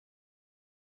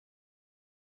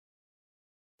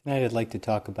Tonight I'd like to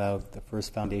talk about the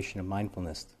first foundation of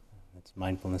mindfulness. That's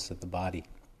mindfulness of the body.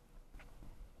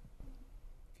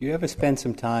 If you ever spend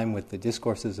some time with the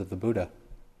discourses of the Buddha,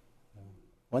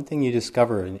 one thing you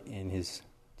discover in his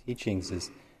teachings is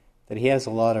that he has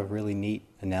a lot of really neat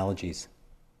analogies.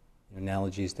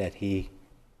 Analogies that he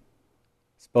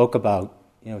spoke about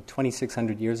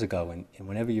 2,600 years ago, and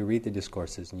whenever you read the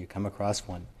discourses and you come across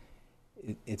one,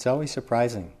 it's always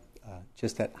surprising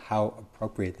just at how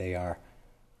appropriate they are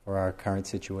for our current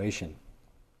situation.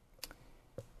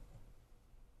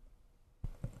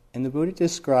 And the Buddha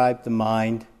described the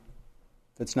mind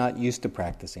that's not used to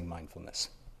practicing mindfulness.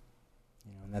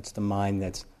 And that's the mind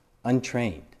that's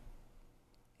untrained.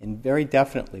 And very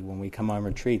definitely when we come on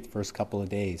retreat the first couple of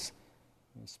days,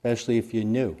 especially if you're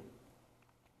new,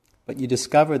 but you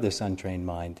discover this untrained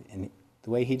mind, and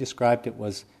the way he described it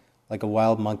was like a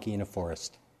wild monkey in a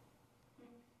forest.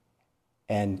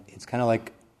 And it's kind of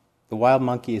like the wild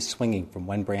monkey is swinging from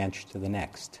one branch to the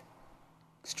next.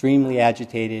 Extremely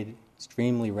agitated,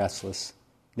 extremely restless,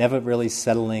 never really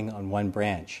settling on one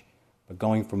branch, but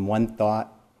going from one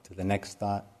thought to the next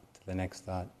thought, to the next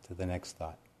thought, to the next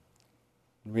thought.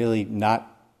 Really not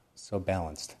so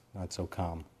balanced, not so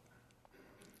calm.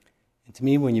 And to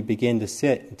me, when you begin to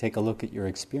sit and take a look at your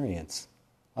experience,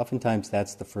 oftentimes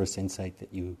that's the first insight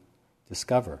that you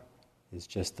discover, is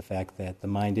just the fact that the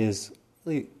mind is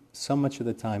really so much of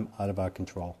the time out of our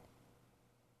control.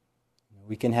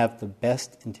 We can have the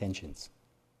best intentions.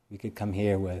 We could come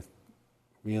here with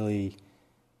really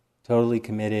totally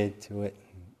committed to it,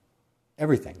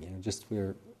 everything, just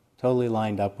we're totally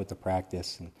lined up with the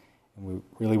practice and we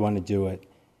really want to do it.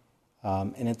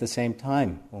 And at the same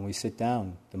time, when we sit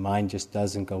down, the mind just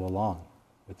doesn't go along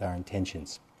with our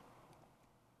intentions.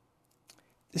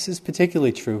 This is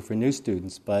particularly true for new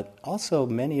students, but also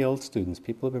many old students,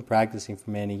 people who have been practicing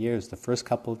for many years. The first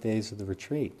couple of days of the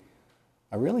retreat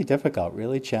are really difficult,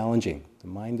 really challenging. The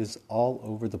mind is all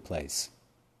over the place.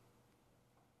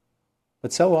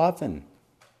 But so often,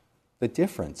 the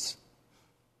difference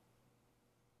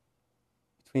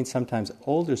between sometimes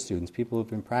older students, people who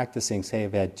have been practicing, say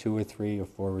have had 2 or 3 or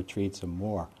 4 retreats or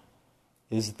more,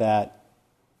 is that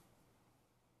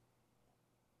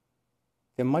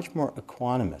they're much more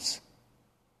equanimous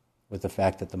with the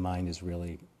fact that the mind is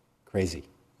really crazy.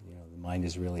 The mind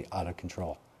is really out of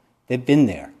control. They've been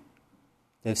there.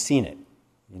 They've seen it.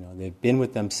 They've been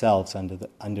with themselves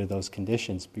under those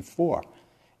conditions before.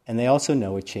 And they also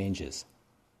know it changes.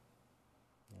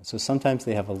 So sometimes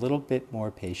they have a little bit more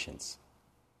patience.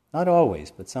 Not always,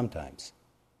 but sometimes.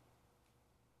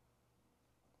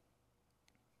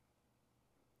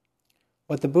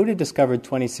 What the Buddha discovered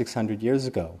 2,600 years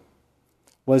ago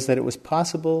was that it was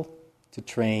possible to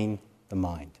train the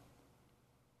mind.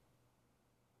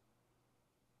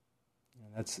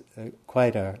 And that's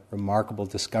quite a remarkable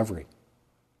discovery,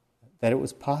 that it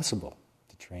was possible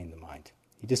to train the mind.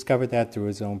 He discovered that through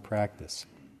his own practice.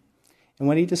 And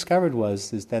what he discovered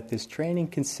is that this training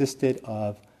consisted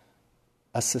of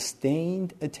a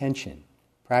sustained attention,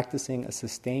 practicing a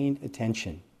sustained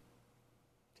attention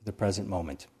to the present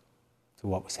moment, to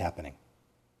what was happening.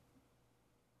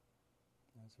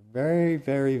 It's a very,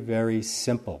 very, very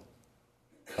simple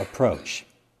approach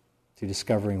to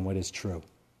discovering what is true.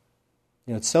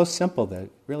 It's so simple that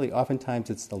really oftentimes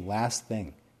it's the last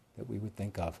thing that we would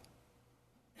think of.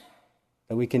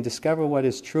 That we can discover what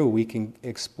is true, we can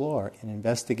explore and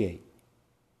investigate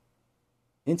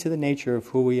into the nature of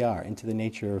who we are, into the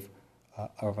nature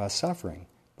of our suffering,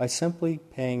 by simply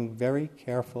paying very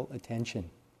careful attention,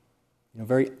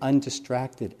 very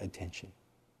undistracted attention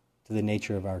to the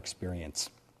nature of our experience.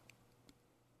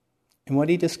 And what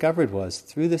he discovered was,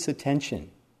 through this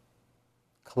attention,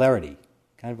 clarity,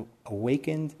 kind of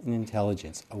awakened an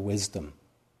intelligence, a wisdom,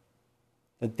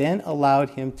 that then allowed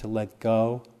him to let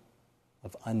go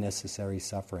of unnecessary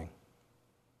suffering.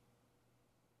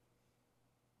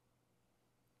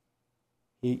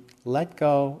 He let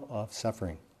go of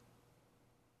suffering.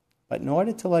 But in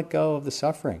order to let go of the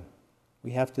suffering,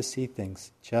 we have to see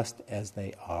things just as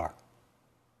they are.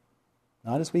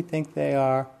 Not as we think they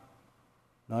are,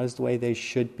 not as the way they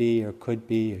should be or could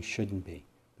be or shouldn't be,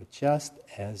 but just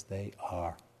as they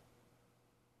are.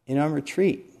 In our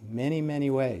retreat, many, many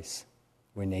ways,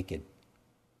 we're naked.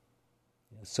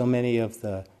 So many of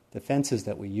the defenses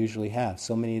that we usually have,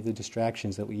 so many of the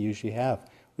distractions that we usually have,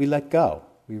 we let go.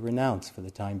 We renounce for the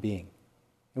time being.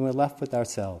 And we're left with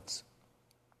ourselves.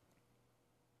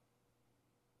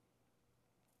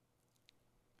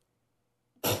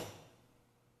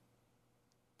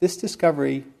 This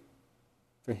discovery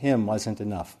for him wasn't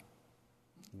enough.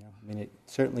 It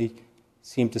certainly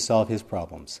seemed to solve his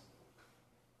problems.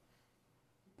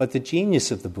 But the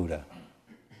genius of the Buddha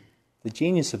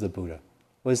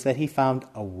was that he found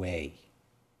a way.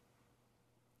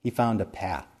 He found a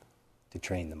path to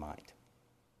train the mind.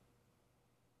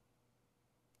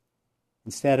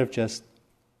 Instead of just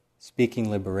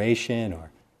speaking liberation or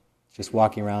just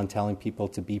walking around telling people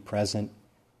to be present,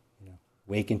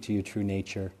 awaken to your true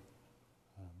nature,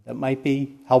 that might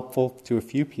be helpful to a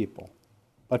few people.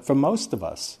 But for most of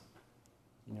us,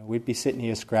 we'd be sitting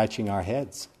here scratching our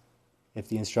heads if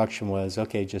the instruction was,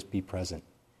 okay, just be present.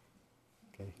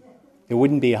 Okay? There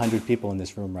wouldn't be 100 people in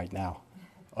this room right now.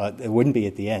 There wouldn't be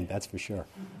at the end, that's for sure.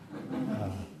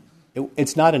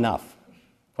 It's not enough,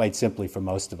 quite simply, for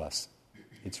most of us.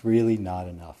 It's really not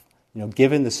enough.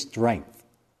 Given the strength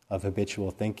of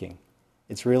habitual thinking,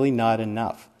 it's really not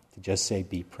enough to just say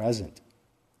be present.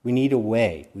 We need a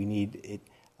way. We need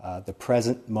the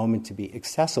present moment to be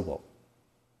accessible.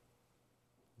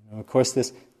 Of course,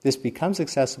 this becomes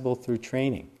accessible through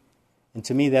training. And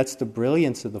to me, that's the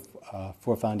brilliance of the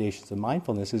Four Foundations of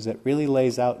Mindfulness, is it really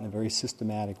lays out in a very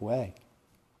systematic way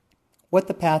what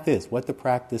the path is, what the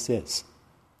practice is.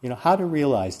 How to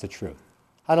realize the truth,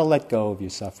 how to let go of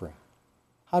your suffering,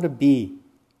 how to be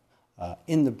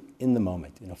in the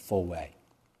moment in a full way.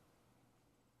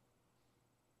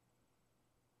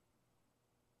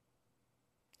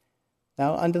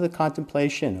 Now, under the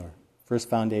contemplation, or first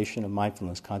foundation of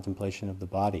mindfulness, contemplation of the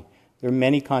body, there are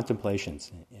many contemplations,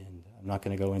 and I'm not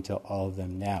going to go into all of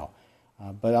them now.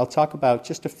 But I'll talk about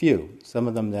just a few, some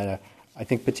of them that are, I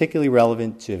think, particularly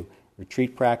relevant to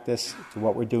retreat practice, to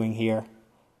what we're doing here,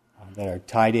 that are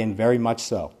tied in very much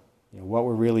so. What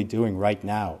we're really doing right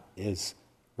now is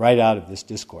right out of this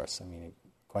discourse. I mean,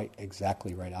 quite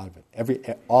exactly right out of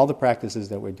it. All the practices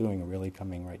that we're doing are really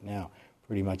coming right now,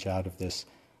 pretty much out of this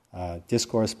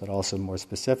discourse, but also more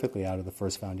specifically out of the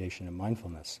first foundation of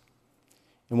mindfulness.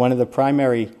 And one of the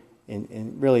primary,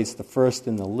 and really it's the first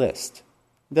in the list,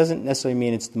 it doesn't necessarily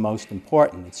mean it's the most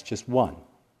important, it's just one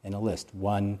in a list,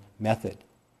 one method.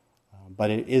 But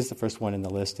it is the first one in the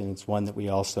list, and it's one that we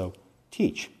also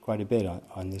teach quite a bit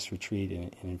on this retreat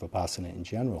and in Vipassana in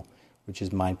general, which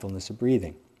is mindfulness of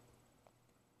breathing.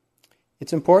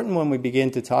 It's important when we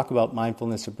begin to talk about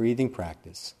mindfulness of breathing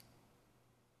practice.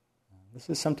 This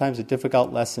is sometimes a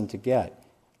difficult lesson to get,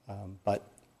 but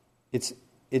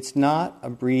it's not a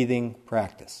breathing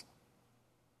practice.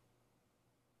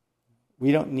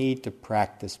 We don't need to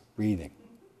practice breathing.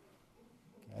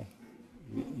 Okay?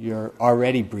 You're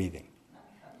already breathing.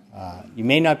 You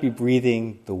may not be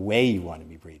breathing the way you want to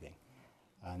be breathing.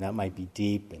 And that might be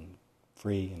deep and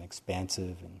free and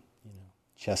expansive and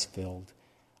chest-filled,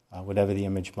 whatever the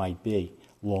image might be,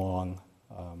 long,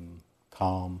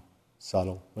 calm,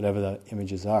 subtle, whatever the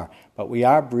images are. But we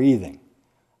are breathing,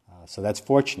 so that's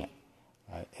fortunate.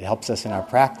 It helps us in our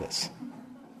practice.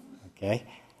 Okay?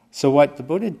 So what the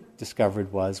Buddha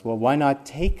discovered was, well, why not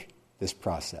take this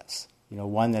process,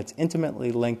 one that's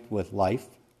intimately linked with life,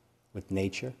 with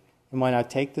nature, and why not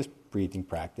take this breathing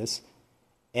practice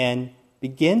and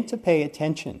begin to pay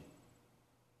attention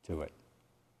to it.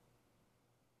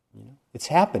 It's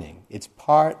happening. It's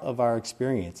part of our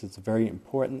experience. It's a very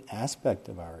important aspect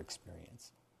of our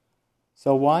experience.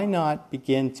 So why not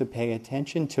begin to pay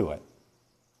attention to it?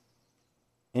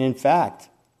 And in fact,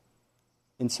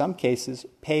 in some cases,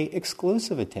 pay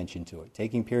exclusive attention to it,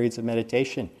 taking periods of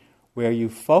meditation where you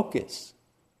focus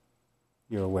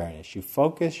your awareness, you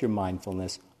focus your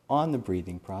mindfulness on the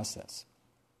breathing process.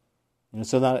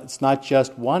 So that it's not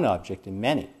just one object in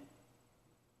many,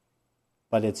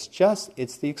 but it's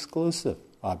the exclusive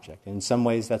object. And in some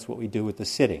ways, that's what we do with the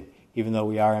sitting, even though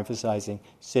we are emphasizing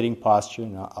sitting posture,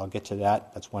 and I'll get to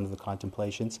that. That's one of the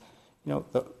contemplations.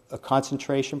 A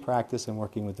concentration practice and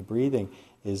working with the breathing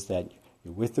is that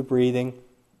you're with the breathing,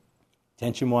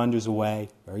 tension wanders away,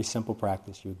 very simple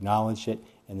practice. You acknowledge it,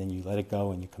 and then you let it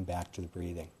go, and you come back to the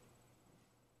breathing.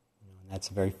 And that's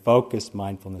a very focused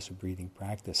mindfulness of breathing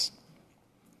practice.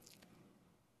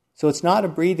 So it's not a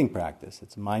breathing practice,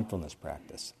 it's a mindfulness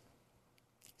practice.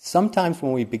 Sometimes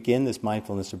when we begin this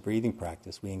mindfulness of breathing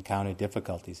practice, we encounter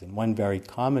difficulties, and one very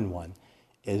common one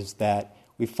is that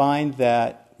we find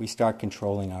that we start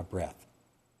controlling our breath.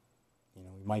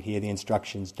 We might hear the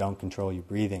instructions, don't control your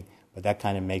breathing, but that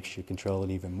kind of makes you control it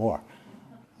even more.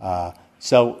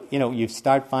 So you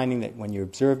start finding that when you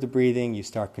observe the breathing, you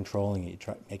start controlling it. You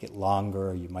try to make it longer,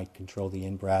 or you might control the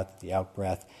in-breath, the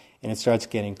out-breath, and it starts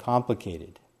getting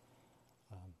complicated.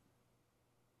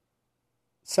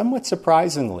 Somewhat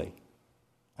surprisingly,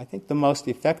 I think the most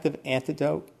effective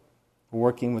antidote for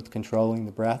working with controlling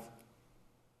the breath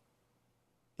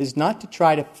is not to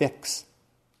try to fix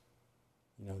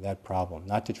that problem,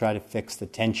 not to try to fix the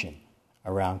tension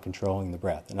around controlling the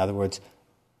breath. In other words,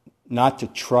 not to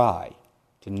try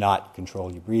to not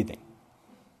control your breathing.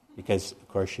 Because, of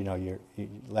course, you're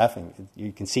laughing.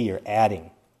 You can see you're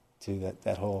adding to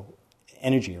that whole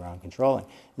energy around controlling.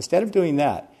 Instead of doing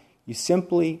that, you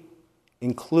simply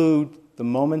include the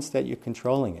moments that you're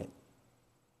controlling it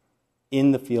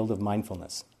in the field of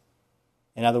mindfulness.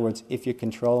 In other words, if you're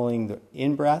controlling the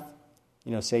in-breath,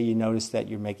 say you notice that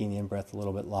you're making the in-breath a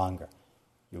little bit longer.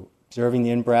 You're observing the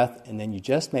in-breath, and then you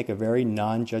just make a very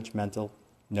non-judgmental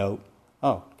note,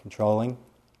 controlling,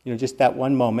 just that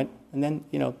one moment, and then,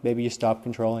 maybe you stop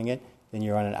controlling it, then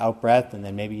you're on an out-breath, and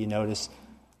then maybe you notice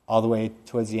all the way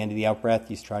towards the end of the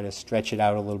out-breath, you try to stretch it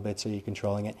out a little bit so you're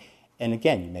controlling it. And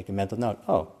again, you make a mental note,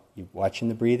 you're watching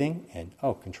the breathing, and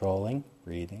controlling,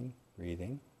 breathing,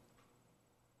 breathing,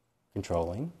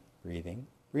 controlling, breathing,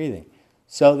 breathing.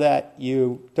 So that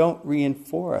you don't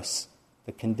reinforce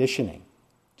the conditioning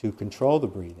to control the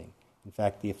breathing. In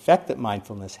fact, the effect that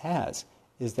mindfulness has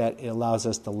is that it allows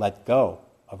us to let go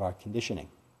of our conditioning.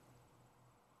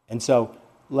 And so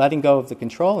letting go of the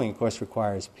controlling, of course,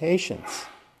 requires patience.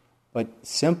 But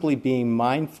simply being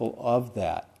mindful of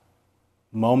that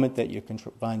moment that you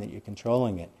find that you're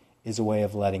controlling it is a way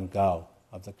of letting go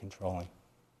of the controlling.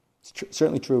 It's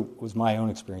certainly true, was my own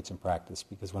experience in practice,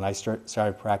 because when I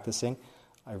started practicing,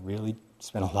 I really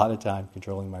spent a lot of time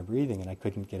controlling my breathing, and I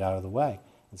couldn't get out of the way.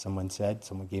 And someone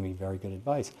gave me very good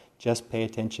advice. Just pay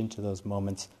attention to those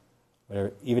moments,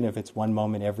 even if it's one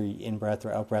moment every in-breath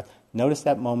or out-breath. Notice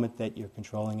that moment that you're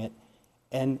controlling it.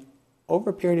 And over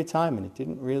a period of time, and it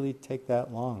didn't really take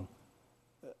that long,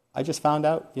 I just found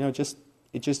out, it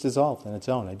just dissolved on its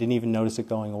own. I didn't even notice it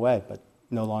going away, but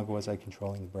no longer was I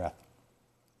controlling the breath.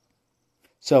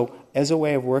 So as a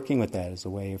way of working with that, as a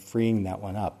way of freeing that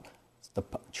one up,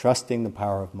 trusting the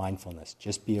power of mindfulness.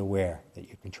 Just be aware that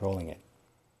you're controlling it.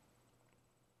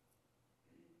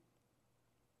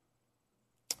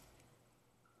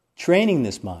 Training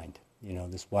this mind,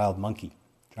 this wild monkey,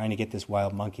 trying to get this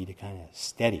wild monkey to kind of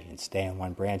steady and stay on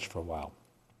one branch for a while,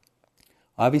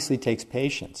 obviously takes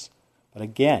patience. But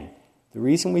again, the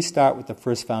reason we start with the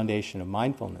first foundation of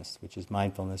mindfulness, which is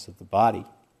mindfulness of the body,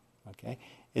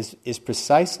 is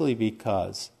precisely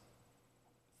because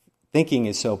thinking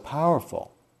is so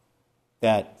powerful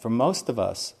that for most of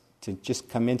us to just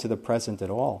come into the present at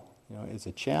all, is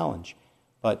a challenge.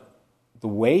 But the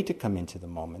way to come into the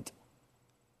moment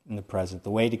in the present,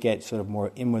 the way to get sort of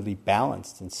more inwardly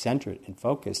balanced and centered and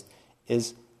focused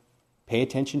is pay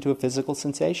attention to a physical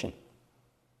sensation.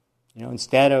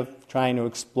 Instead of trying to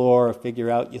explore or figure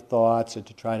out your thoughts or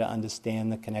to try to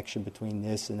understand the connection between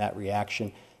this and that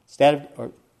reaction,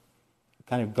 or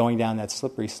kind of going down that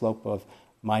slippery slope of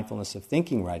mindfulness of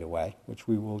thinking right away, which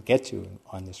we will get to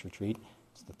on this retreat.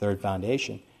 It's the third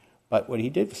foundation. But what he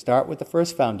did was start with the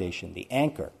first foundation, the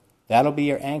anchor. That'll be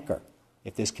your anchor.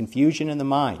 If there's confusion in the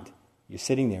mind, you're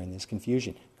sitting there in this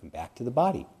confusion, come back to the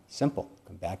body. Simple.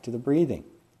 Come back to the breathing.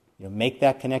 Make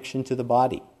that connection to the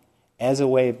body as a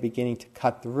way of beginning to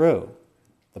cut through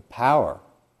the power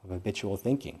of habitual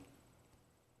thinking.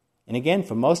 And again,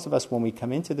 for most of us, when we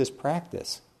come into this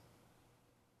practice,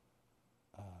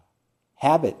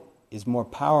 habit is more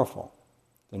powerful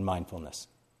than mindfulness.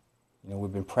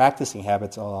 We've been practicing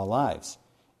habits all our lives,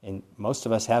 and most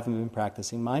of us haven't been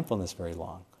practicing mindfulness very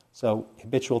long. So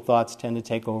habitual thoughts tend to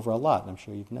take over a lot, and I'm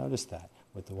sure you've noticed that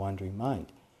with the wandering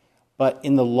mind. But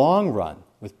in the long run,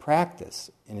 with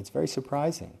practice, and it's very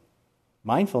surprising,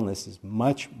 mindfulness is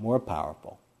much more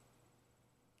powerful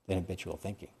than habitual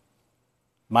thinking.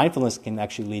 Mindfulness can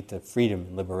actually lead to freedom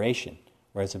and liberation,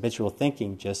 whereas habitual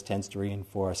thinking just tends to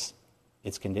reinforce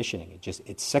its conditioning.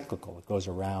 It's cyclical. It goes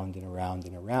around and around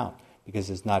and around because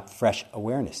there's not fresh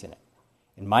awareness in it.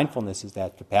 And mindfulness is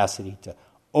that capacity to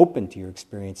open to your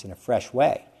experience in a fresh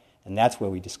way. And that's where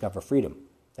we discover freedom.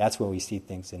 That's where we see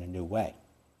things in a new way.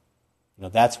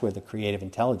 That's where the creative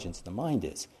intelligence of the mind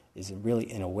is really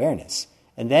in awareness.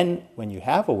 And then when you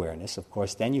have awareness, of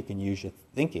course, then you can use your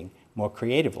thinking more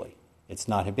creatively. It's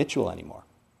not habitual anymore.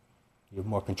 You have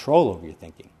more control over your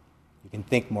thinking. You can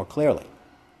think more clearly.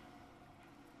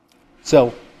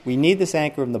 So we need this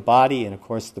anchor in the body, and of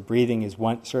course the breathing is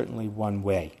certainly one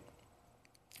way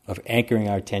of anchoring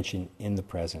our attention in the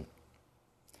present.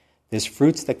 There's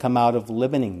fruits that come out of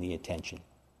limiting the attention.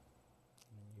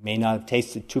 You may not have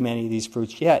tasted too many of these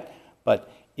fruits yet,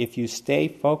 but if you stay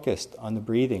focused on the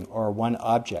breathing or one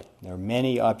object, there are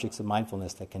many objects of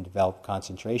mindfulness that can develop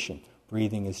concentration.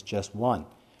 Breathing is just one.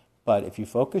 But if you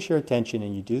focus your attention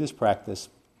and you do this practice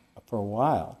for a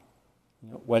while,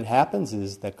 what happens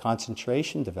is that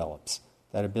concentration develops,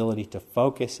 that ability to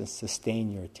focus and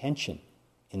sustain your attention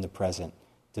in the present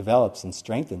develops and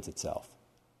strengthens itself.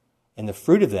 And the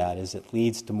fruit of that is it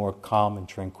leads to more calm and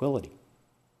tranquility.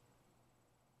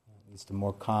 It leads to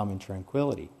more calm and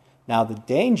tranquility. Now the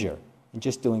danger in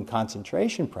just doing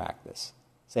concentration practice,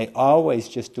 say always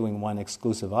just doing one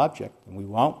exclusive object, and we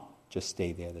won't just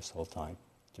stay there this whole time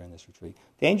during this retreat.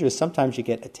 Danger is sometimes you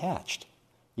get attached.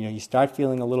 You start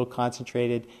feeling a little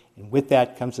concentrated, and with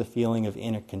that comes a feeling of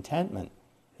inner contentment.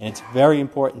 And it's very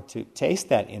important to taste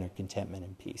that inner contentment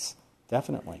and peace,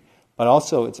 definitely. But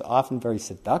also it's often very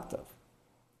seductive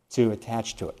to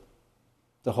attach to it,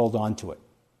 to hold on to it.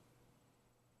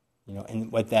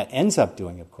 And what that ends up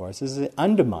doing, of course, is it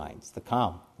undermines the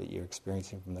calm that you're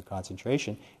experiencing from the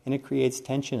concentration, and it creates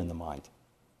tension in the mind.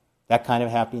 That kind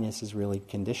of happiness is really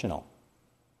conditional.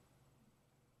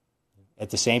 At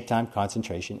the same time,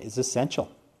 concentration is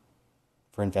essential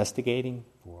for investigating,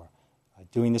 for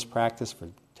doing this practice, for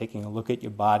taking a look at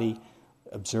your body,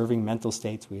 observing mental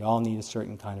states. We all need a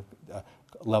certain kind of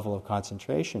level of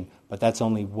concentration, but that's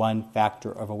only one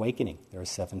factor of awakening. There are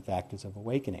 7 factors of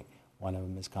awakening. One of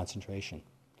them is concentration.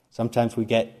 Sometimes we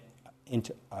get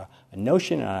into a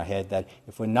notion in our head that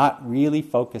if we're not really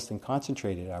focused and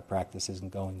concentrated, our practice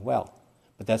isn't going well.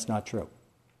 But that's not true.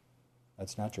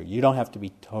 That's not true. You don't have to be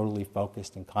totally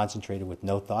focused and concentrated with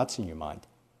no thoughts in your mind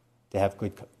to have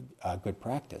good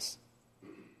practice.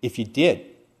 If you did,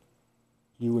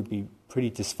 you would be pretty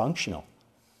dysfunctional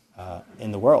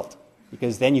in the world,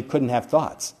 because then you couldn't have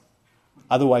thoughts.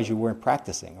 Otherwise, you weren't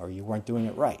practicing or you weren't doing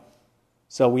it right.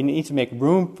 So we need to make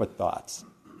room for thoughts.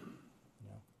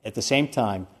 At the same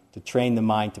time, to train the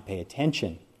mind to pay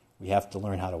attention, we have to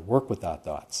learn how to work with our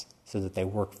thoughts so that they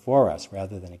work for us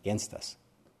rather than against us.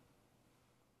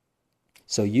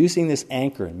 So using this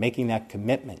anchor and making that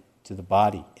commitment to the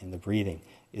body and the breathing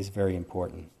is very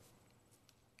important.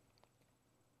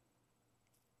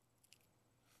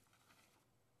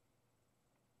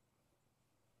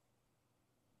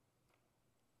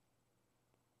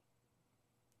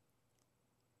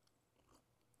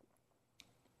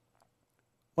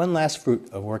 One last fruit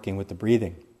of working with the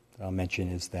breathing that I'll mention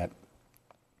is that,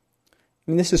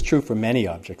 this is true for many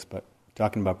objects, but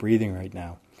talking about breathing right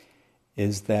now,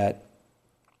 is that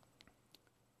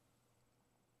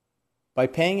by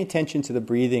paying attention to the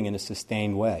breathing in a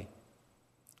sustained way,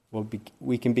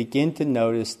 we can begin to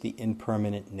notice the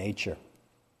impermanent nature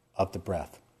of the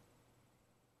breath.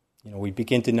 We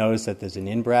begin to notice that there's an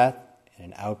in-breath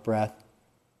and an out-breath,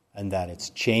 and that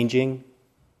it's changing,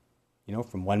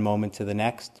 from one moment to the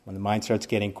next. When the mind starts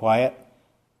getting quiet,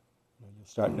 you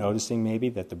start noticing maybe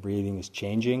that the breathing is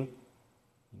changing.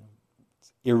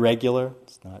 It's irregular.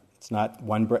 It's not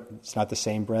one breath. It's not the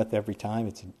same breath every time.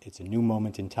 It's a new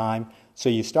moment in time. So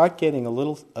you start getting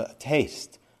a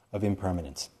taste of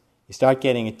impermanence. You start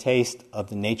getting a taste of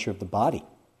the nature of the body.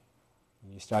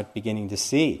 You start beginning to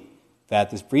see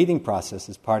that this breathing process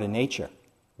is part of nature.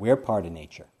 We're part of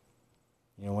nature.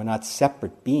 We're not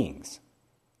separate beings.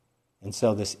 And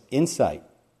so this insight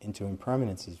into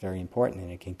impermanence is very important,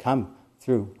 and it can come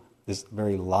through this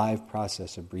very live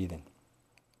process of breathing,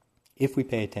 if we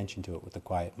pay attention to it with a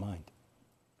quiet mind.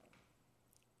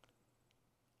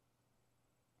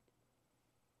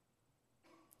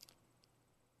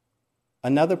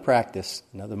 Another practice,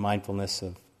 another mindfulness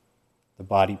of the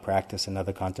body practice,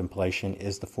 another contemplation,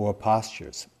 is the 4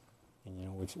 postures.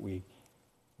 Which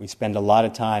we spend a lot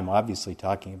of time, obviously,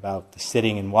 talking about the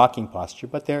sitting and walking posture,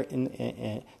 but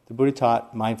the Buddha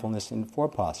taught mindfulness in 4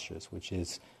 postures, which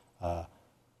is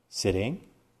sitting,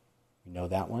 we know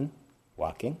that one,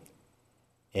 walking,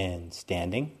 and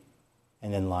standing,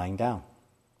 and then lying down.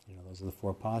 Those are the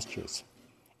 4 postures.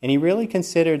 And he really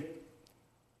considered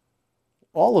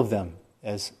all of them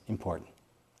as important.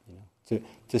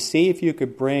 To see if you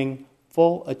could bring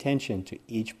full attention to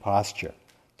each posture,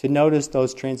 to notice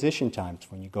those transition times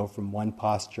when you go from one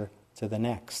posture to the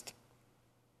next.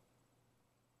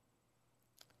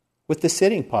 With the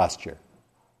sitting posture,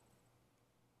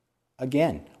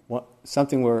 again,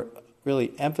 something we're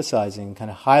really emphasizing, kind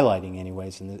of highlighting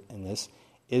anyways in this,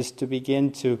 is to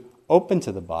begin to open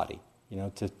to the body,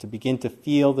 to begin to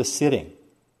feel the sitting,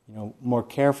 more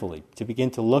carefully, to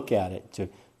begin to look at it,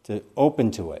 to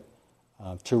open to it,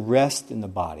 to rest in the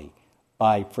body,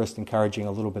 by first encouraging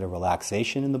a little bit of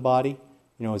relaxation in the body.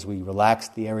 As we relax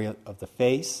the area of the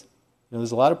face,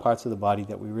 there's a lot of parts of the body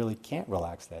that we really can't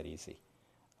relax that easy.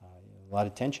 A lot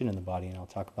of tension in the body, and I'll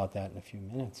talk about that in a few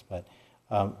minutes. But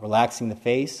relaxing the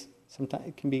face sometimes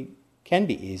it can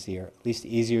be easier, at least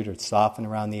easier to soften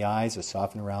around the eyes or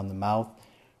soften around the mouth.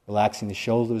 Relaxing the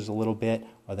shoulders a little bit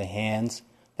or the hands.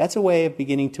 That's a way of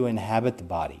beginning to inhabit the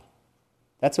body.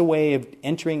 That's a way of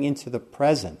entering into the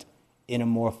present in a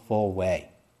more full way.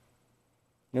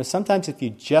 Sometimes if you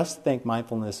just think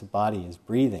mindfulness of body is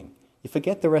breathing, you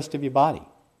forget the rest of your body.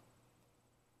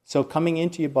 So coming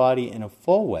into your body in a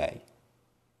full way,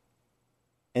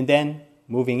 and then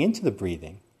moving into the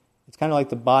breathing, it's kind of like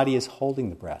the body is holding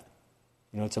the breath.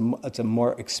 It's a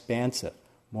more expansive,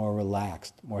 more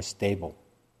relaxed, more stable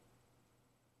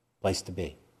place to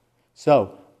be.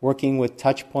 So, working with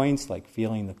touch points like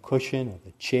feeling the cushion or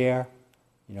the chair,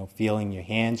 feeling your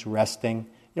hands resting,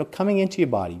 coming into your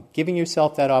body, giving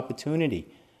yourself that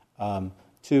opportunity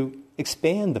to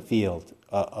expand the field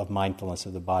of mindfulness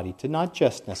of the body, to not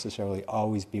just necessarily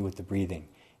always be with the breathing.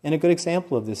 And a good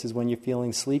example of this is when you're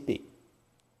feeling sleepy.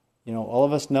 All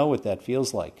of us know what that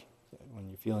feels like when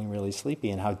you're feeling really sleepy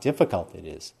and how difficult it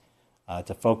is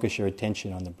to focus your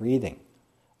attention on the breathing.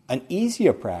 An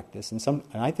easier practice, and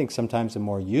I think sometimes a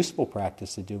more useful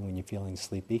practice to do when you're feeling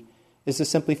sleepy, is to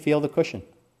simply feel the cushion.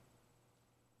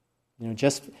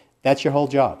 That's your whole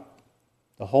job.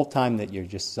 The whole time that you're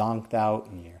just zonked out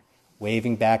and you're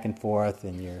waving back and forth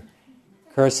and you're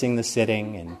cursing the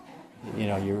sitting and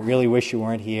you really wish you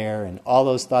weren't here and all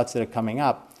those thoughts that are coming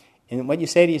up. And what you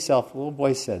say to yourself, a little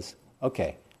voice says,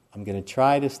 okay, I'm going to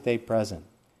try to stay present.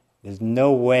 There's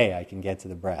no way I can get to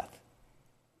the breath.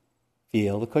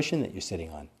 Feel the cushion that you're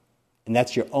sitting on. And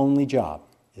that's your only job,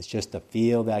 is just to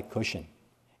feel that cushion.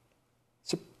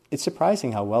 So it's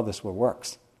surprising how well this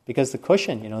works. Because the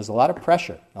cushion, there's a lot of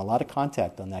pressure, a lot of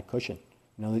contact on that cushion.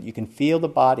 That you can feel the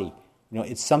body.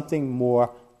 It's something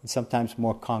more, and sometimes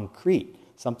more concrete,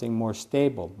 something more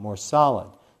stable, more solid,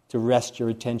 to rest your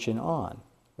attention on,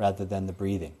 rather than the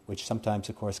breathing, which sometimes,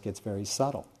 of course, gets very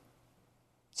subtle.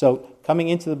 So coming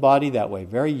into the body that way,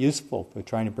 very useful for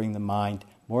trying to bring the mind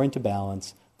more into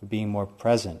balance, for being more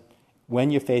present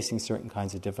when you're facing certain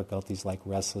kinds of difficulties like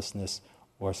restlessness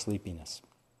or sleepiness.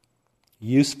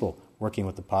 Useful working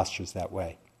with the postures that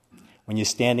way. When you're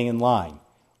standing in line,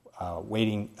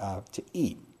 waiting to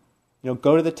eat,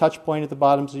 go to the touch point at the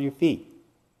bottoms of your feet.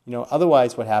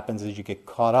 Otherwise what happens is you get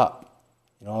caught up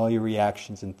in all your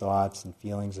reactions and thoughts and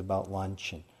feelings about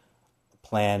lunch and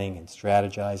planning and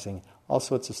strategizing, all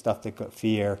sorts of stuff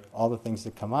fear, all the things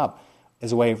that come up,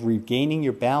 as a way of regaining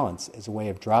your balance, as a way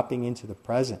of dropping into the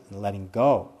present and letting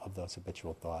go of those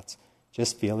habitual thoughts.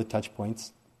 Just feel the touch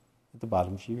points at the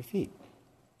bottoms of your feet.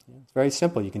 It's very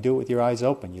simple. You can do it with your eyes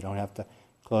open. You don't have to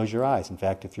close your eyes. In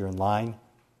fact, if you're in line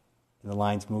and the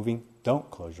line's moving, don't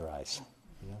close your eyes.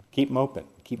 Keep them open.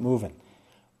 Keep moving.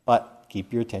 But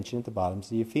keep your attention at the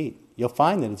bottoms of your feet. You'll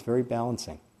find that it's very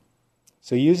balancing.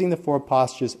 So using the 4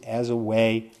 postures as a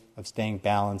way of staying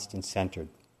balanced and centered.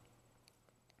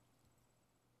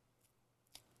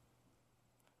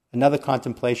 Another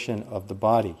contemplation of the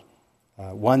body,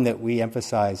 one that we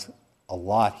emphasize a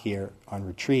lot here on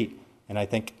retreat, and I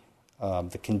think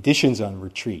the conditions on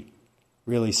retreat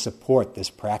really support this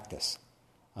practice.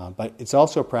 But it's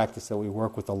also a practice that we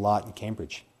work with a lot in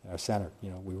Cambridge, at our center.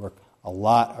 We work a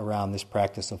lot around this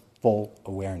practice of full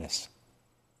awareness.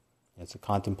 It's a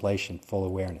contemplation, full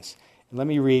awareness. And let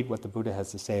me read what the Buddha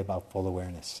has to say about full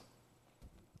awareness.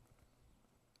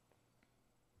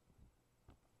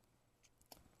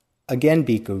 Again,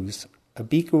 bhikkhus, a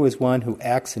bhikkhu is one who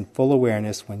acts in full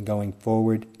awareness when going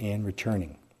forward and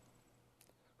returning,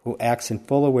 who acts in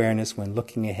full awareness when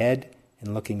looking ahead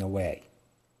and looking away,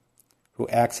 who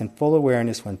acts in full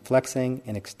awareness when flexing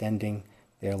and extending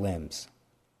their limbs,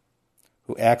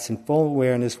 who acts in full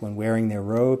awareness when wearing their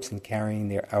robes and carrying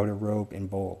their outer robe and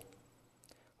bowl,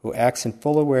 who acts in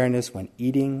full awareness when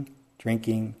eating,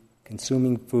 drinking,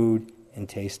 consuming food, and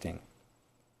tasting,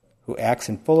 who acts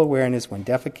in full awareness when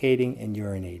defecating and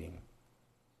urinating,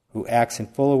 who acts in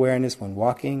full awareness when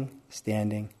walking,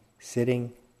 standing,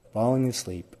 sitting, falling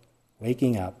asleep,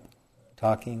 waking up,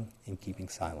 talking, and keeping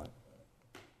silent.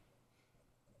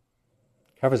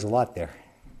 Covers a lot there.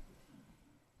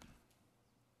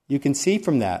 You can see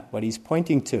from that what he's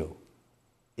pointing to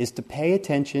is to pay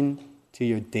attention to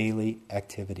your daily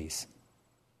activities.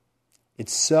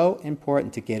 It's so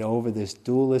important to get over this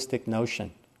dualistic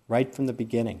notion right from the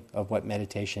beginning of what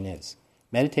meditation is.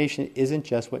 Meditation isn't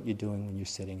just what you're doing when you're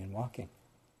sitting and walking.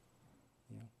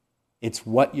 It's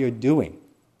what you're doing.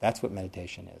 That's what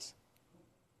meditation is.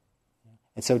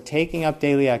 And so taking up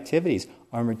daily activities,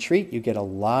 on retreat you get a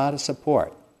lot of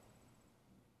support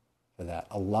for that,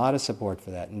 a lot of support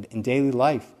for that. In daily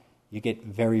life, you get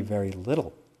very, very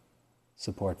little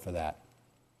support for that.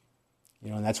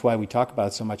 And that's why we talk about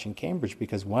it so much in Cambridge,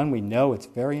 because one, we know it's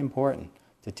very important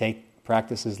to take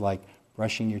practices like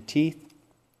brushing your teeth,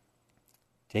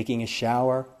 taking a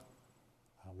shower,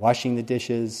 washing the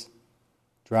dishes,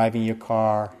 driving your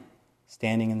car,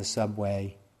 standing in the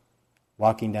subway,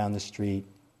 walking down the street,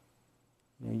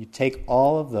 You take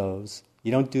all of those,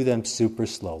 you don't do them super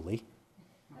slowly,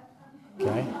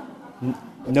 okay?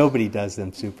 Nobody does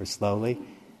them super slowly,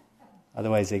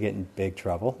 otherwise they get in big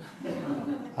trouble.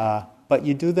 But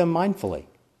you do them mindfully.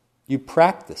 You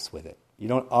practice with it. You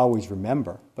don't always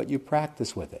remember, but you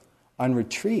practice with it. On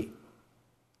retreat,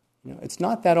 it's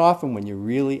not that often when you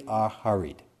really are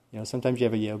hurried. Sometimes you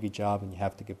have a yogi job and you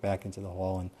have to get back into the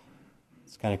hall and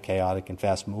it's kind of chaotic and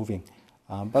fast moving.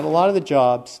 But a lot of the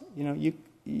jobs,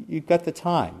 you've got the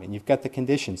time and you've got the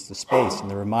conditions, the space and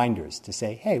the reminders to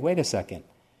say, hey, wait a second.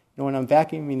 When I'm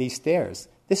vacuuming these stairs,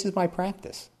 this is my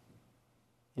practice.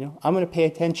 I'm going to pay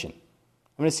attention.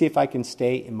 I'm going to see if I can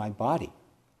stay in my body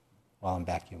while I'm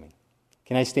vacuuming.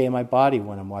 Can I stay in my body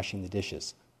when I'm washing the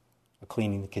dishes or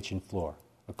cleaning the kitchen floor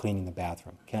or cleaning the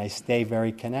bathroom? Can I stay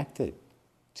very connected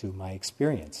to my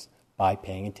experience by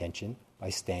paying attention, by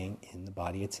staying in the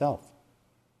body itself?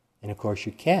 And of course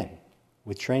you can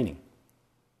with training.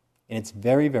 And it's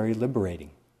very, very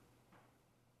liberating.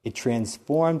 It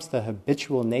transforms the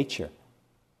habitual nature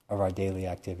of our daily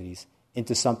activities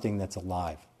into something that's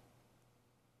alive.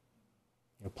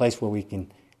 A place where we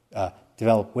can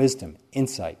develop wisdom,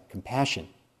 insight, compassion.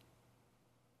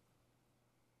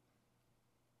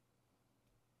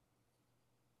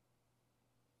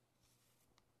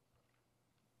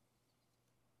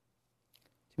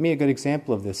 To me, a good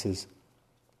example of this is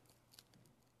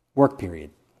work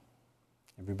period.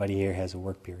 Everybody here has a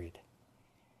work period.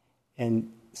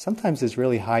 And sometimes there's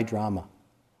really high drama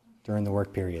during the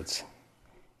work periods.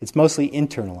 It's mostly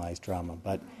internalized drama,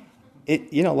 but a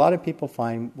lot of people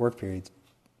find work periods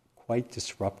quite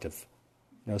disruptive.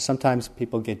 Sometimes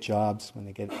people get jobs when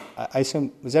they get... I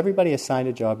assume, was everybody assigned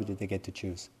a job or did they get to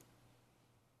choose?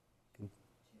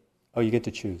 Oh, you get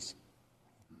to choose.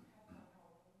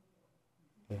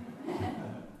 Yeah.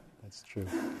 That's true.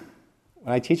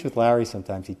 When I teach with Larry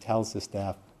sometimes, he tells the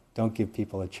staff, don't give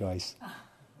people a choice.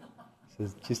 He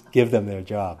says, just give them their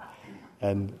job.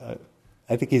 And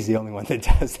I think he's the only one that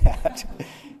does that.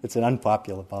 It's an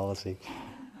unpopular policy.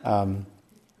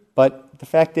 But the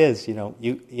fact is,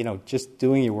 just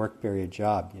doing your work period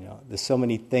job, there's so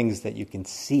many things that you can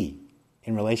see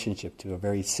in relationship to a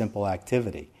very simple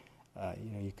activity.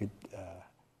 You could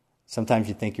sometimes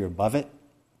you think you're above it.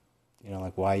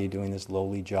 Like why are you doing this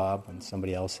lowly job when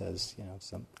somebody else has,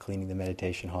 some cleaning the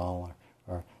meditation hall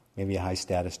or maybe a high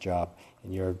status job,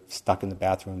 and you're stuck in the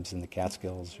bathrooms in the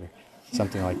Catskills or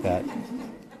something like that.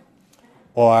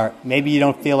 Or maybe you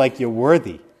don't feel like you're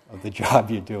worthy of the job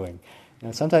you're doing.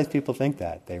 Sometimes people think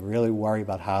that. They really worry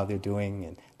about how they're doing,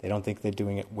 and they don't think they're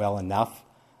doing it well enough.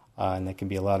 And there can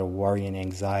be a lot of worry and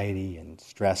anxiety and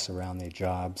stress around their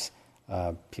jobs.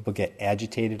 People get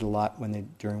agitated a lot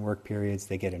during work periods.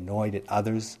 They get annoyed at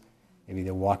others. Maybe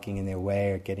they're walking in their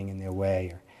way or getting in their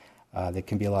way. Or there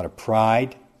can be a lot of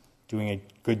pride, doing a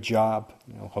good job.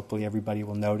 Hopefully everybody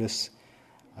will notice.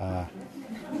 There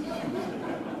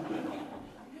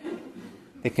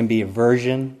can be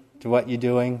aversion to what you're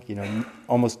doing.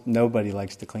 Almost nobody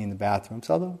likes to clean the bathrooms,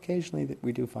 although occasionally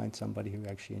we do find somebody who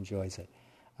actually enjoys it.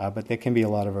 But there can be a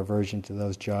lot of aversion to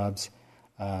those jobs.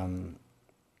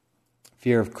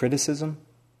 Fear of criticism,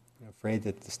 afraid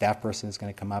that the staff person is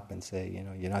going to come up and say,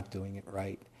 you're not doing it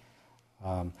right.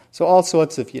 So all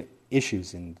sorts of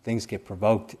issues and things get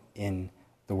provoked in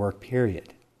the work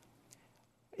period.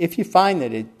 If you find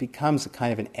that it becomes a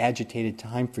kind of an agitated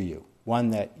time for you, one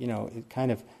that, it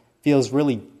kind of feels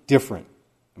really different,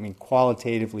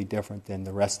 qualitatively different than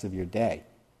the rest of your day,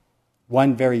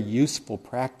 one very useful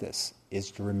practice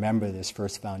is to remember this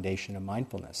first foundation of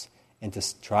mindfulness and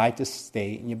to try to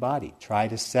stay in your body, try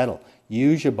to settle,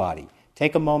 use your body.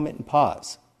 Take a moment and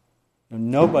pause.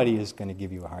 Nobody is going to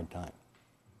give you a hard time,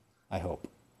 I hope.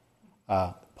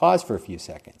 Pause for a few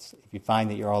seconds if you find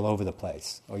that you're all over the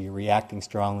place or you're reacting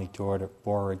strongly toward or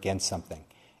for or against something.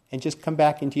 And just come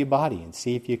back into your body and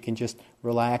see if you can just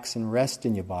relax and rest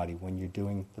in your body when you're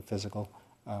doing the physical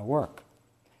work.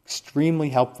 Extremely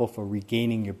helpful for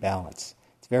regaining your balance.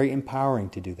 It's very empowering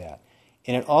to do that.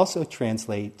 And it also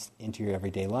translates into your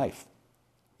everyday life.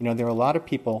 There are a lot of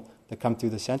people that come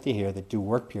through the center here that do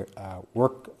work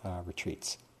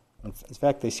retreats. In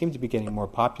fact, they seem to be getting more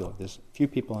popular. There's a few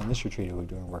people on this retreat who are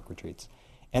doing work retreats.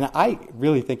 And I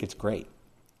really think it's great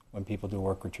when people do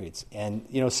work retreats. And,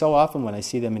 so often when I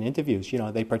see them in interviews,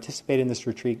 they participate in this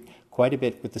retreat quite a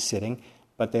bit with the sitting,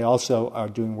 but they also are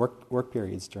doing work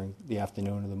periods during the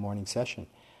afternoon or the morning session.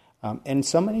 And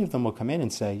so many of them will come in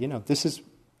and say, this is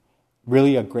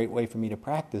really a great way for me to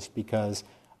practice because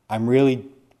I'm really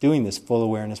doing this full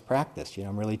awareness practice.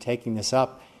 I'm really taking this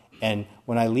up. And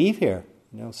when I leave here,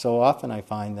 so often I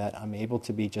find that I'm able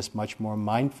to be just much more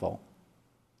mindful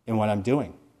in what I'm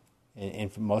doing.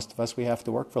 And for most of us, we have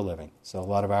to work for a living. So a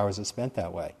lot of hours are spent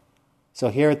that way. So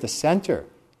here at the center,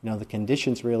 the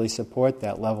conditions really support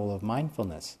that level of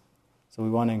mindfulness. So we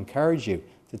want to encourage you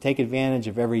to take advantage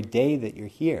of every day that you're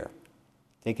here.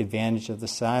 Take advantage of the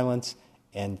silence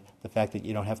and the fact that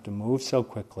you don't have to move so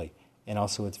quickly. And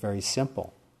also it's very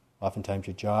simple. Oftentimes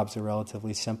your jobs are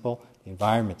relatively simple. The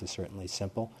environment is certainly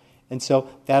simple. And so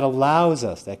that allows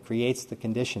us, that creates the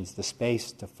conditions, the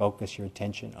space to focus your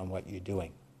attention on what you're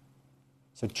doing.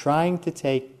 So trying to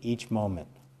take each moment,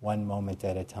 one moment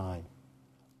at a time,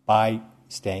 by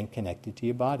staying connected to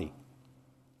your body.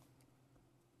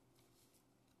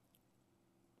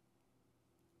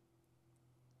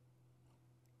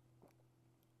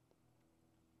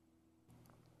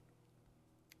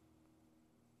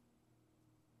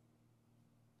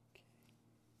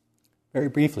 Very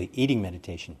briefly, eating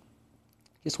meditation.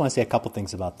 Just want to say a couple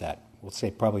things about that. We'll say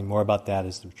probably more about that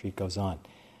as the retreat goes on.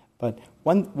 But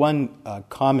one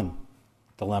common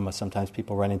dilemma sometimes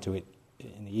people run into it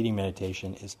in the eating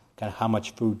meditation is kind of how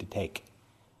much food to take.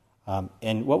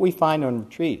 And what we find on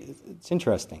retreat, it's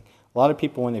interesting. A lot of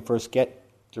people, when they first get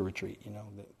to retreat,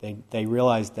 they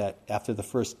realize that after the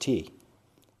first tea,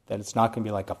 that it's not going to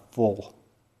be like a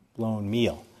full-blown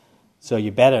meal. So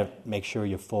you better make sure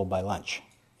you're full by lunch,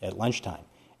 at lunchtime.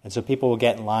 And so people will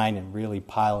get in line and really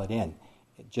pile it in,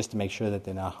 just to make sure that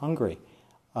they're not hungry.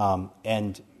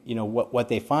 And what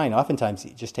they find, oftentimes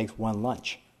it just takes one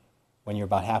lunch. When you're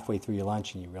about halfway through your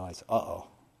lunch and you realize, look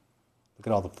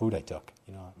at all the food I took.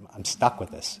 I'm stuck with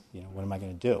this. What am I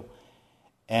going to do?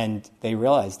 And they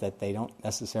realize that they don't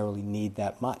necessarily need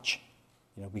that much,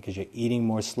 because you're eating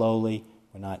more slowly.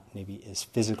 We're not maybe as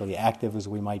physically active as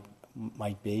we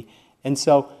might be. And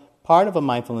so part of a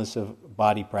mindfulness of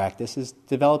body practice is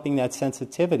developing that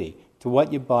sensitivity to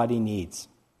what your body needs.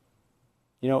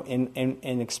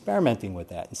 And experimenting with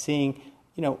that and seeing,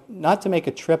 not to make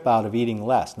a trip out of eating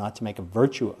less, not to make a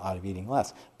virtue out of eating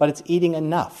less, but it's eating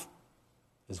enough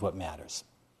is what matters.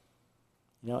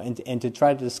 And to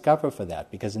try to discover for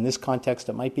that, because in this context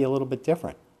it might be a little bit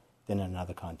different than in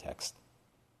another context.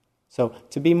 So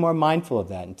to be more mindful of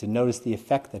that and to notice the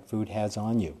effect that food has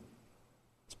on you.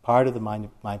 It's part of the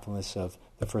mindfulness of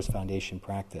the first foundation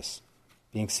practice,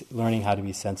 learning how to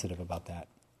be sensitive about that.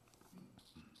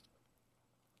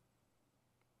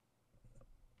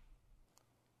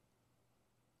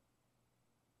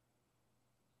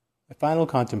 My final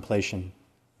contemplation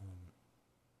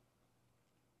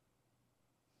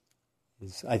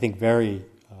is, I think, very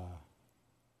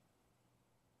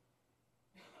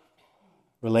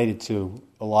related to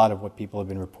a lot of what people have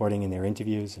been reporting in their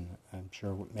interviews, and I'm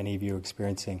sure what many of you are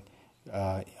experiencing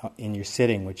in your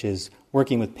sitting, which is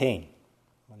working with pain.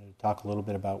 I wanted to talk a little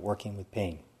bit about working with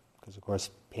pain, because, of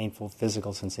course, painful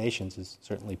physical sensations is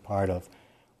certainly part of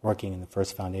working in the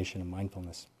first foundation of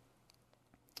mindfulness.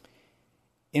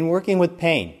 In working with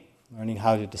pain, learning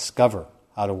how to discover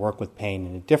how to work with pain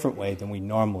in a different way than we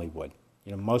normally would.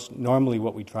 Most normally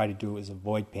what we try to do is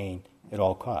avoid pain at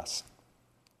all costs.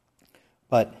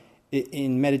 But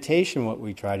in meditation, what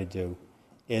we try to do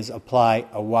is apply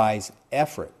a wise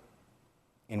effort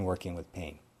in working with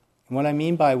pain. And what I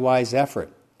mean by wise effort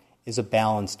is a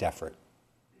balanced effort.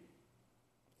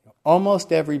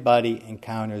 Almost everybody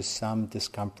encounters some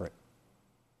discomfort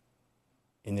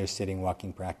in their sitting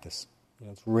walking practice.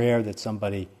 It's rare that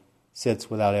somebody sits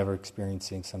without ever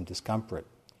experiencing some discomfort.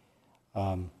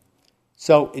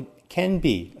 So it can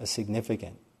be a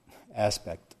significant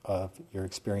aspect of your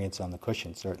experience on the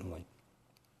cushion, certainly.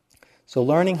 So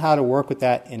learning how to work with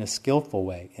that in a skillful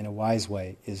way, in a wise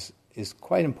way, is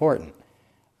quite important.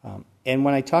 And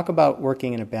when I talk about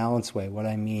working in a balanced way, what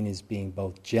I mean is being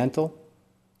both gentle,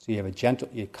 so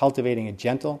you're cultivating a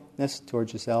gentleness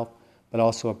towards yourself, but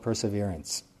also a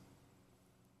perseverance.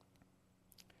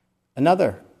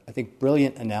 Another, I think,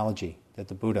 brilliant analogy that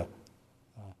the Buddha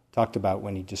talked about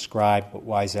when he described what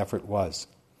wise effort was.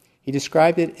 He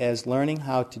described it as learning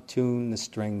how to tune the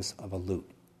strings of a lute.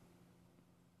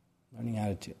 Learning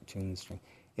how to tune the string.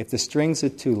 If the strings are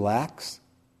too lax,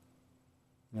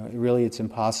 it's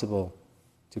impossible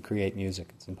to create music.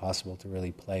 It's impossible to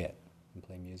really play it and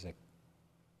play music.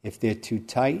 If they're too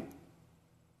tight, it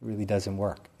really doesn't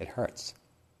work. It hurts.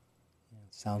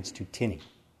 It sounds too tinny.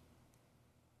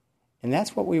 And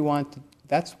that's what we want.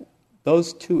 That's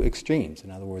those two extremes, in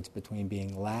other words, between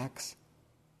being lax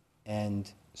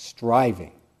and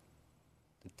striving,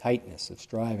 the tightness of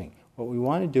striving. What we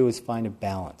want to do is find a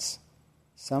balance,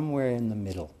 somewhere in the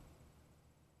middle.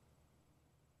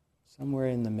 Somewhere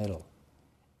in the middle.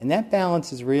 And that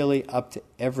balance is really up to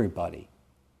everybody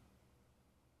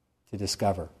to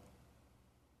discover.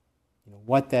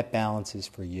 what that balance is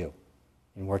for you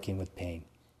in working with pain.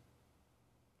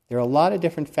 There are a lot of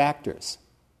different factors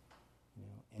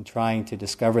in trying to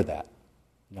discover that.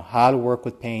 How to work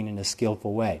with pain in a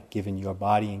skillful way, given your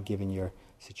body and given your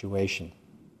situation.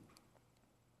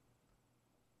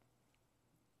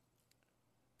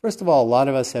 First of all, a lot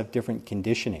of us have different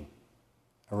conditioning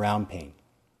around pain,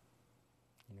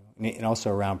 and also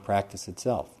around practice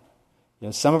itself.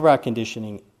 Some of our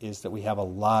conditioning is that we have a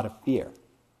lot of fear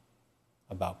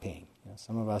about pain.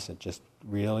 Some of us are just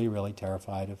really, really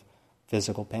terrified of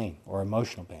physical pain or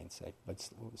emotional pain. Say,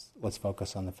 let's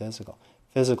focus on the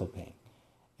physical pain.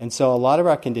 And so a lot of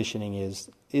our conditioning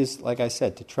is like I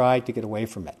said, to try to get away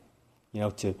from it.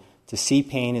 To see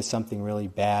pain as something really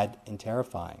bad and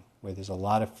terrifying, where there's a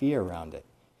lot of fear around it.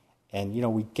 And,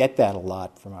 we get that a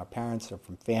lot from our parents or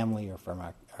from family or from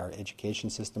our education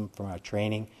system, from our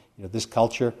training. This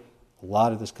culture, a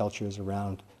lot of this culture is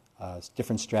around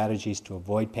different strategies to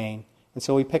avoid pain. And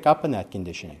so we pick up on that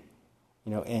conditioning.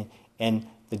 And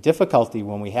the difficulty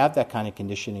when we have that kind of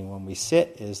conditioning when we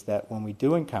sit is that when we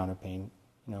do encounter pain,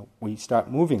 we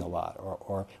start moving a lot,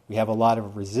 or we have a lot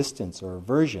of resistance or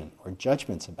aversion or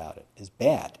judgments about it as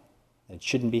bad. It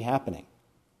shouldn't be happening.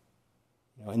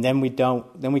 And then we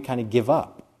kind of give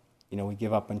up. We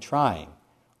give up on trying,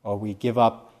 or we give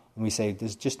up and we say,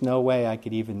 there's just no way I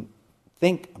could even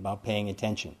think about paying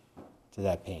attention to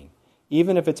that pain.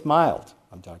 Even if it's mild,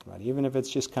 I'm talking about, even if it's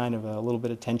just kind of a little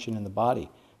bit of tension in the body.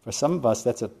 For some of us,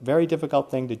 that's a very difficult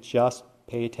thing to just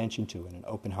pay attention to in an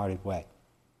open-hearted way.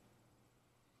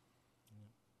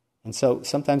 And so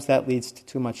sometimes that leads to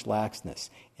too much laxness.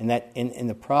 And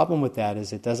the problem with that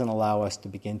is it doesn't allow us to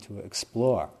begin to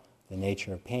explore the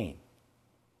nature of pain.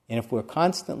 And if we're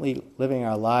constantly living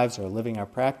our lives or living our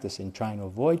practice in trying to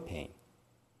avoid pain,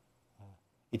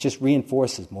 it just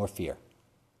reinforces more fear.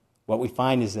 What we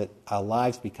find is that our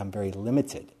lives become very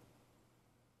limited.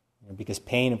 Because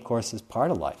pain, of course, is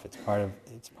part of life. It's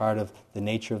part of the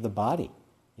nature of the body.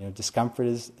 Discomfort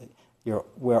is,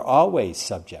 we're always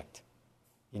subject.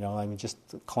 Just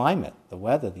the climate, the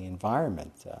weather, the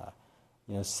environment,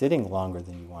 sitting longer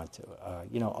than you want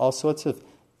to. All sorts of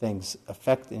things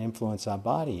affect and influence our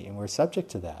body, and we're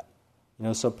subject to that.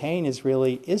 So pain is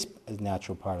a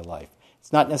natural part of life.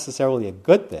 It's not necessarily a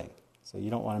good thing, so you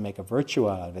don't want to make a virtue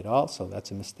out of it also.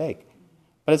 That's a mistake.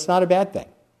 But it's not a bad thing.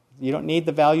 You don't need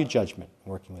the value judgment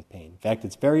in working with pain. In fact,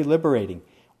 it's very liberating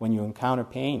when you encounter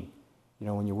pain,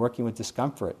 when you're working with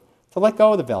discomfort, to let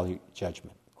go of the value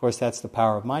judgment. Of course, that's the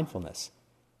power of mindfulness.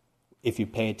 If you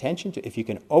pay attention to, if you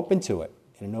can open to it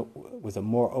with a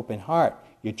more open heart,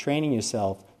 you're training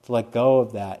yourself to let go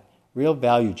of that real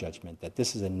value judgment that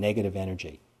this is a negative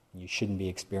energy and you shouldn't be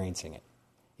experiencing it.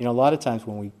 A lot of times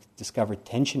when we discover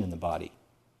tension in the body,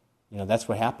 that's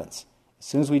what happens. As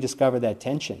soon as we discover that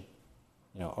tension,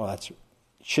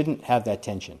 shouldn't have that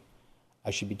tension. I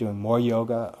should be doing more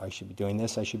yoga, I should be doing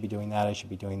this, I should be doing that, I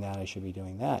should be doing that, I should be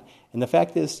doing that. And the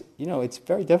fact is, it's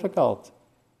very difficult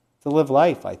to live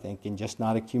life, I think, and just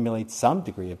not accumulate some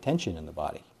degree of tension in the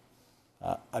body.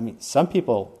 Some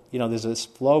people, there's this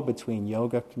flow between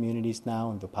yoga communities now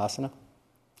and Vipassana.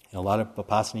 And a lot of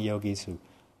Vipassana yogis who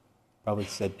probably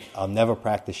said, I'll never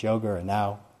practice yoga, are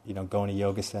now, going to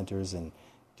yoga centers and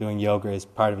doing yoga as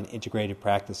part of an integrated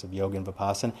practice of yoga and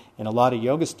Vipassana. And a lot of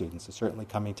yoga students are certainly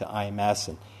coming to IMS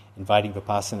and inviting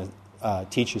Vipassana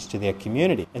teachers to their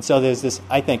community. And so there's this,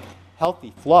 I think,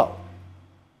 healthy flow,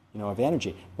 of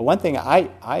energy. But one thing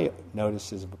I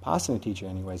notice as a Vipassana teacher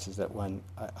anyways is that when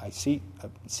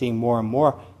seeing more and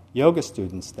more yoga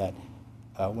students that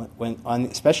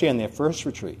especially on their first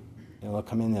retreat, they'll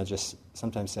come in, they'll just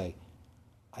sometimes say,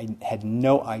 I had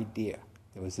no idea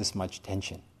there was this much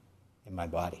tension in my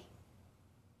body.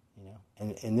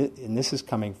 And this is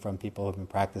coming from people who have been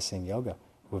practicing yoga,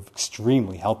 who have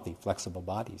extremely healthy, flexible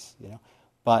bodies,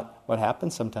 But what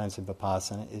happens sometimes in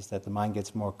Vipassana is that the mind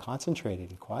gets more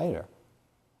concentrated and quieter,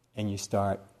 and you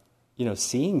start,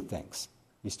 seeing things.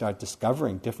 You start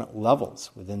discovering different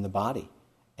levels within the body,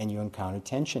 and you encounter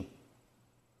tension.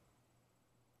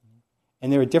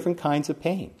 And there are different kinds of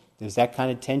pain. There's that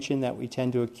kind of tension that we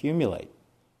tend to accumulate,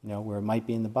 where it might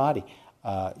be in the body,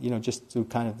 just through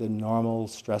kind of the normal,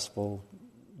 stressful,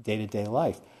 day-to-day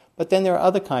life. But then there are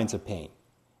other kinds of pain.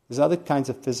 There's other kinds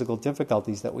of physical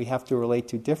difficulties that we have to relate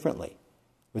to differently.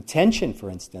 With tension, for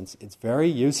instance, it's very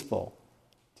useful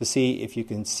to see if you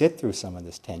can sit through some of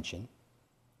this tension,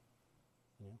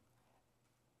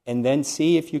 and then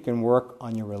see if you can work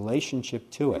on your relationship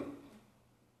to it.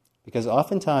 Because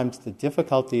oftentimes the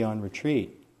difficulty on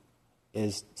retreat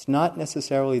is it's not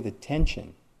necessarily the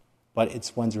tension, but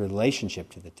it's one's relationship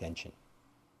to the tension.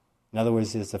 In other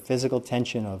words, there's a physical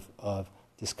tension of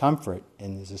discomfort,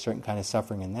 and there's a certain kind of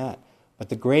suffering in that. But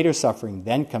the greater suffering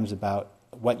then comes about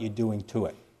what you're doing to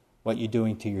it, what you're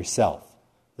doing to yourself.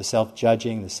 The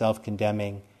self-judging, the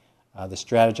self-condemning, the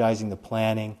strategizing, the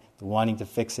planning, the wanting to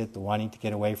fix it, the wanting to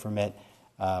get away from it,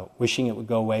 wishing it would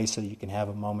go away so that you can have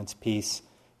a moment's peace.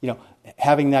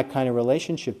 Having that kind of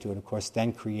relationship to it, of course,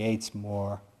 then creates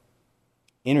more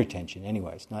inner tension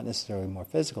anyways. Not necessarily more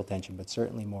physical tension, but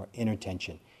certainly more inner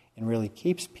tension, and really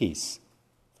keeps peace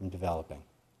from developing.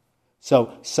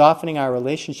 So softening our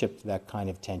relationship to that kind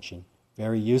of tension,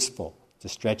 very useful to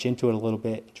stretch into it a little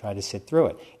bit and try to sit through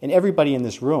it. And everybody in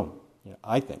this room,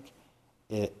 I think,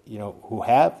 who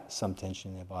have some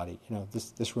tension in their body,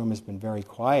 this room has been very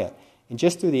quiet. And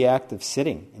just through the act of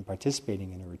sitting and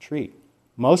participating in a retreat,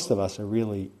 most of us are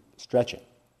really stretching.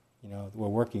 We're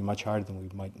working much harder than we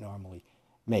might normally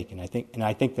make. And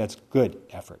I think that's good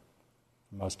effort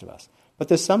for most of us. But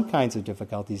there's some kinds of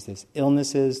difficulties. There's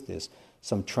illnesses, there's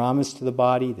some traumas to the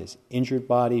body, there's injured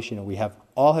bodies. We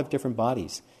all have different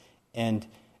bodies. And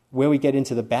where we get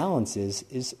into the balance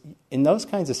is in those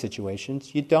kinds of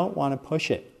situations, you don't want to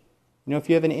push it. If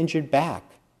you have an injured back,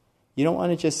 you don't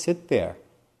want to just sit there,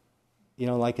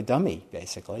 like a dummy,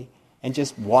 basically, and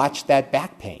just watch that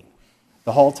back pain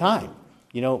the whole time.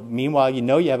 Meanwhile,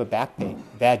 you have a back pain,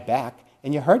 bad back,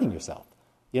 and you're hurting yourself.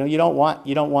 You don't want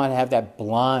to have that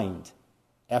blind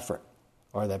effort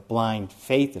or that blind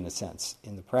faith, in a sense,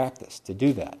 in the practice to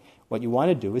do that. What you want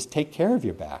to do is take care of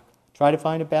your back. Try to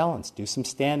find a balance. Do some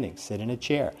standing. Sit in a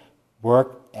chair.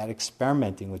 Work at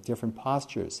experimenting with different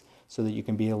postures so that you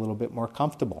can be a little bit more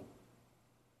comfortable.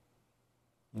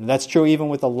 And that's true even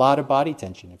with a lot of body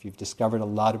tension. If you've discovered a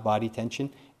lot of body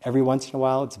tension, every once in a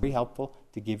while it's very helpful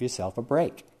to give yourself a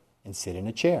break and sit in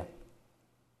a chair.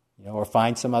 Or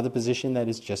find some other position that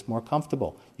is just more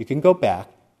comfortable. You can go back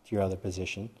to your other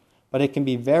position, but it can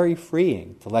be very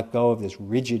freeing to let go of this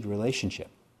rigid relationship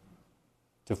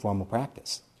to formal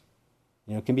practice.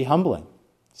 It can be humbling.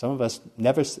 Some of us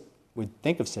never would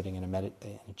think of sitting in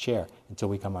a chair until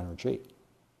we come on retreat.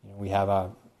 We have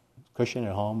our cushion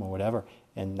at home or whatever,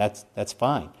 and that's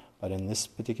fine. But in this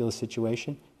particular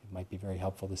situation, it might be very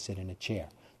helpful to sit in a chair.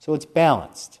 So it's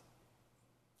balanced.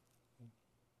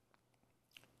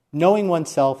 Knowing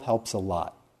oneself helps a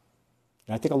lot.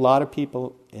 And I think a lot of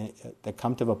people that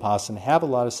come to Vipassana have a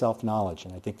lot of self-knowledge,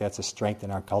 and I think that's a strength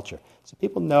in our culture. So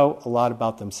people know a lot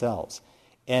about themselves.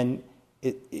 And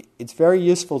it's very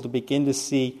useful to begin to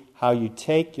see how you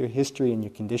take your history and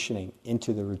your conditioning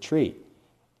into the retreat.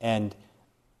 And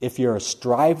if you're a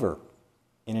striver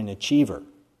and an achiever,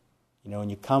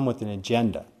 and you come with an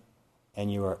agenda,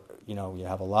 and you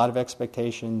have a lot of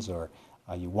expectations, or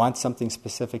you want something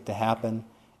specific to happen,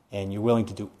 and you're willing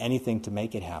to do anything to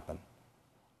make it happen,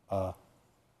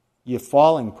 you're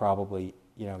falling probably,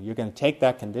 you're going to take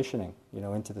that conditioning,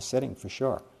 into the sitting for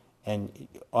sure. And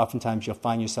oftentimes you'll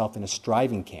find yourself in a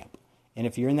striving camp. And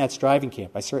if you're in that striving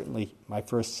camp, my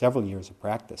first several years of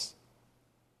practice,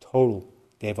 total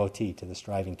devotee to the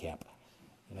striving camp.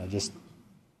 Just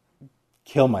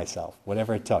kill myself,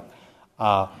 whatever it took.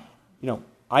 I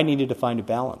needed to find a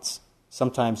balance.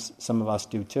 Sometimes some of us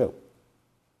do too.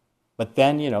 But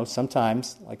then,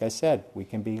 sometimes, like I said, we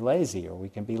can be lazy, or we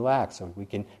can be lax, or we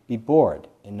can be bored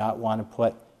and not want to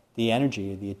put the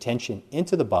energy or the attention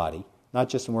into the body, not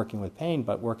just in working with pain,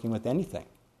 but working with anything.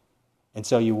 And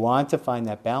so you want to find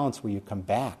that balance where you come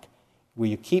back, where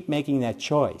you keep making that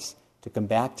choice to come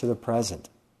back to the present.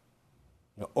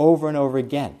 Over and over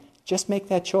again. Just make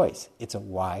that choice. It's a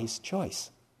wise choice.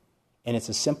 And it's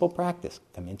a simple practice.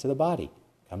 Come into the body.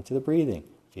 Come to the breathing.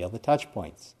 Feel the touch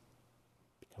points.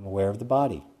 Become aware of the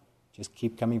body. Just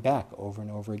keep coming back over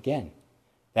and over again.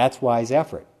 That's wise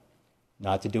effort.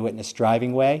 Not to do it in a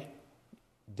striving way,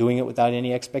 doing it without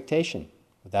any expectation,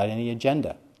 without any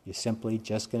agenda. You're simply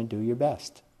just going to do your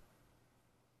best.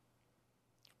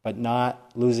 But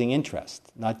not losing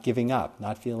interest, not giving up,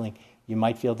 not feeling, you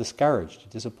might feel discouraged,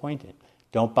 disappointed.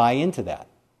 Don't buy into that.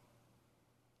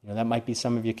 That might be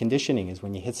some of your conditioning, is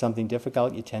when you hit something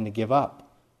difficult, you tend to give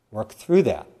up. Work through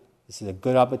that. This is a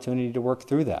good opportunity to work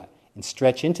through that and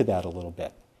stretch into that a little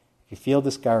bit. If you feel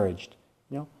discouraged,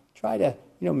 try to,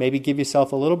 maybe give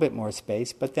yourself a little bit more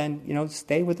space, but then,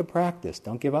 stay with the practice.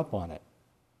 Don't give up on it.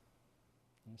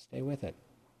 Stay with it.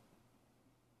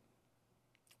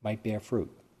 Might bear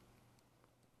fruit.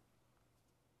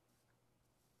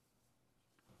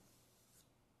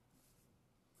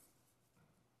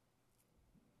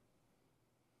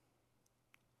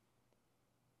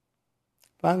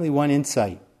 Finally, one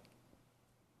insight,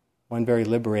 one very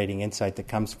liberating insight that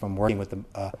comes from working with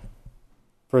the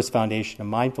first foundation of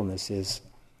mindfulness is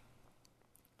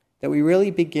that we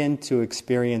really begin to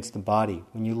experience the body.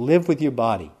 When you live with your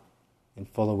body in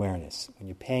full awareness, when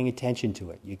you're paying attention to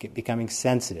it, you get becoming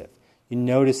sensitive. You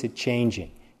notice it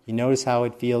changing. You notice how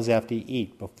it feels after you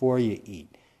eat, before you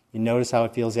eat. You notice how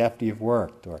it feels after you've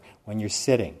worked or when you're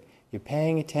sitting. You're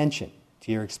paying attention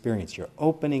to your experience. You're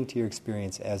opening to your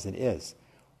experience as it is.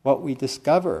 What we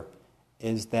discover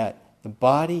is that the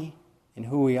body and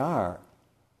who we are,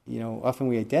 often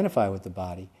we identify with the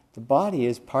body. The body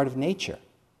is part of nature.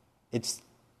 It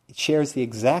shares the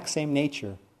exact same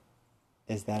nature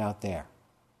as that out there.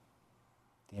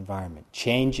 The environment.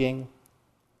 Changing,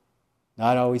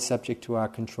 not always subject to our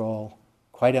control,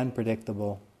 quite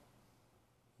unpredictable.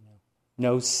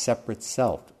 No separate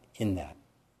self in that.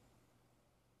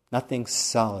 Nothing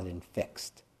solid and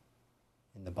fixed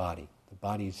in the body. The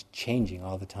body is changing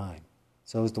all the time.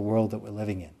 So is the world that we're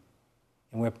living in.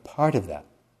 And we're part of that.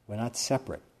 We're not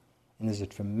separate. And there's a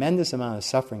tremendous amount of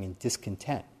suffering and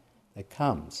discontent that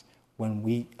comes when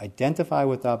we identify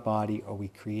with our body or we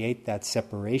create that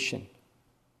separation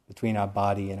between our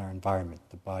body and our environment,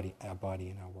 our body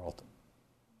and our world.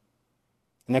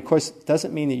 And of course, it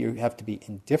doesn't mean that you have to be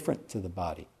indifferent to the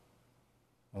body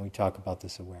when we talk about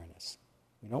this awareness.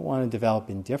 We don't want to develop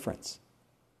indifference,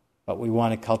 but we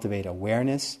want to cultivate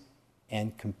awareness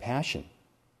and compassion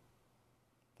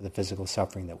for the physical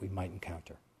suffering that we might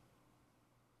encounter.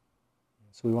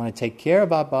 So we want to take care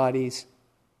of our bodies,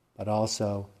 but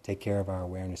also take care of our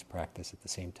awareness practice at the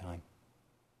same time.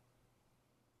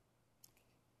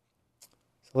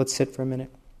 So let's sit for a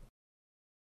minute.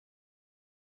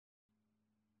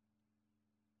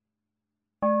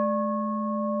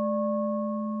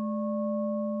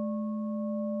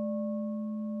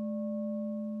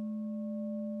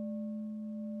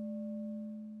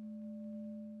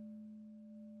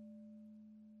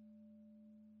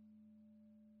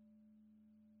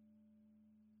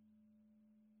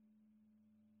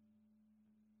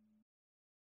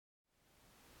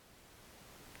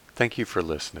 Thank you for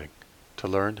listening. To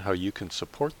learn how you can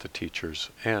support the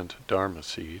teachers and Dharma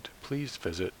Seed, please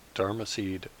visit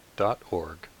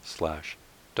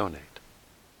dharmaseed.org/donate.